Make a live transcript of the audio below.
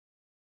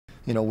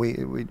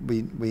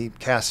we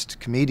cast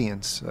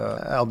comedians,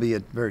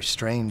 albeit very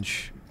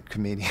strange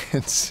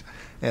comedians,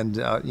 and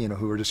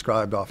who were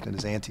described often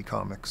as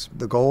anti-comics.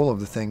 The goal of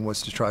the thing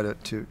was to try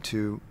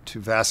to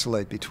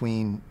vacillate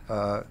between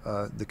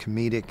the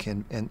comedic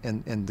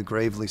and the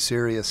gravely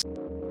serious.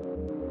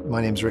 My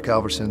name's Rick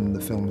Alverson.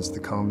 The film is The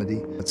Comedy.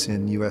 It's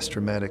in U.S.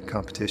 dramatic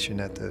competition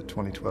at the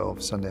 2012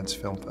 Sundance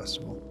Film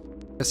Festival.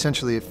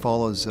 Essentially, it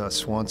follows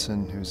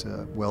Swanson, who's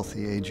a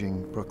wealthy,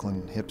 aging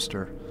Brooklyn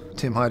hipster.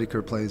 Tim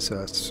Heidecker plays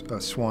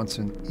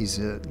Swanson. He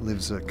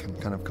lives a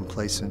kind of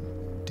complacent,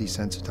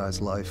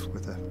 desensitized life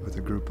with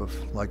a group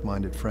of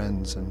like-minded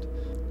friends, and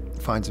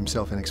finds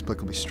himself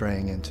inexplicably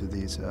straying into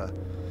these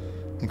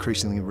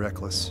increasingly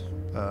reckless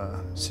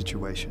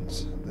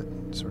situations that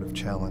sort of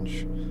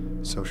challenge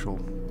social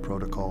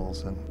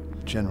protocols and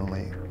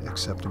generally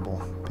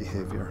acceptable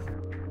behavior.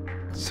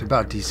 It's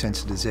about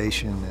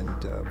desensitization and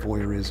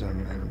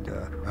voyeurism,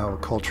 and how a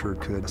culture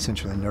could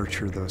essentially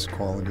nurture those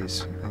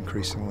qualities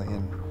increasingly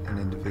in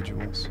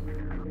individuals.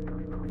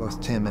 Both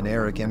Tim and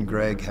Eric and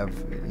Greg have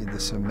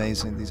these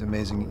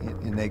amazing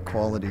innate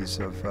qualities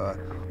of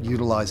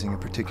utilizing a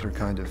particular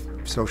kind of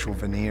social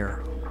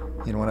veneer.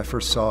 When I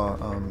first saw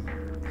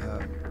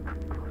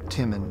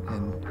Tim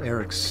and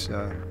Eric's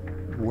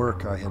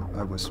work,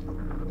 I was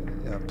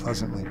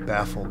pleasantly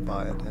baffled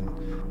by it, and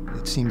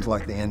it seemed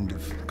like the end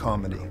of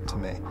comedy to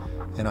me.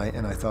 And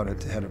I thought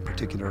it had a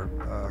particular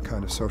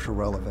kind of social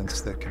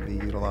relevance that could be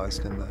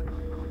utilized in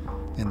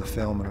the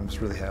film, and I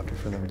was really happy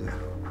for them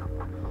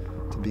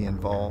to be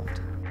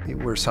involved.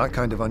 We're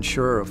kind of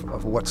unsure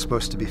of what's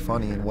supposed to be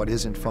funny and what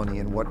isn't funny,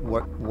 and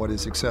what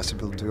is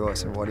accessible to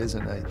us and what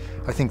isn't.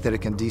 I think that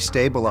it can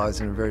destabilize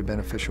in a very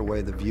beneficial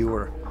way the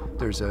viewer.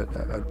 There's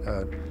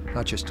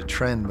not just a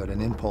trend, but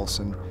an impulse,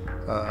 and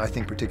I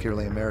think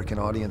particularly American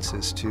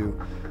audiences to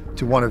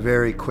want to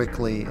very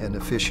quickly and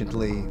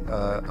efficiently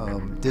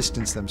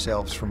distance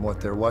themselves from what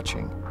they're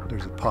watching.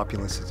 There's a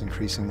populace that's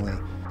increasingly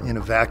in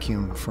a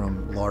vacuum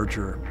from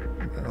larger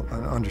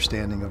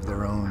understanding of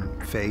their own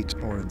fate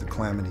or the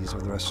calamities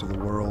of the rest of the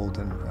world,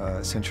 and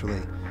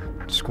essentially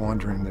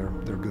squandering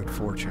their good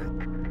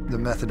fortune. The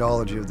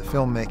methodology of the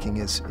filmmaking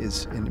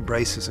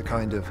embraces a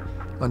kind of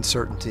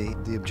uncertainty.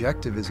 The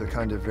objective is a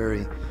kind of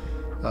very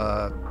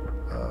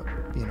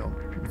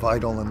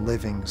vital and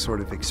living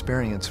sort of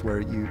experience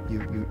where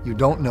you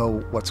don't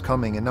know what's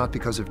coming, and not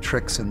because of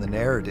tricks in the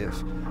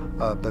narrative,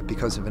 but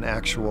because of an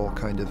actual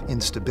kind of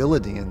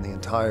instability in the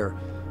entire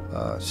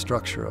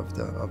structure of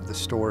the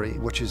story,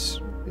 which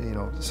is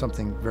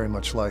something very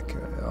much like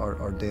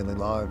our daily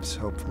lives,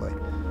 hopefully.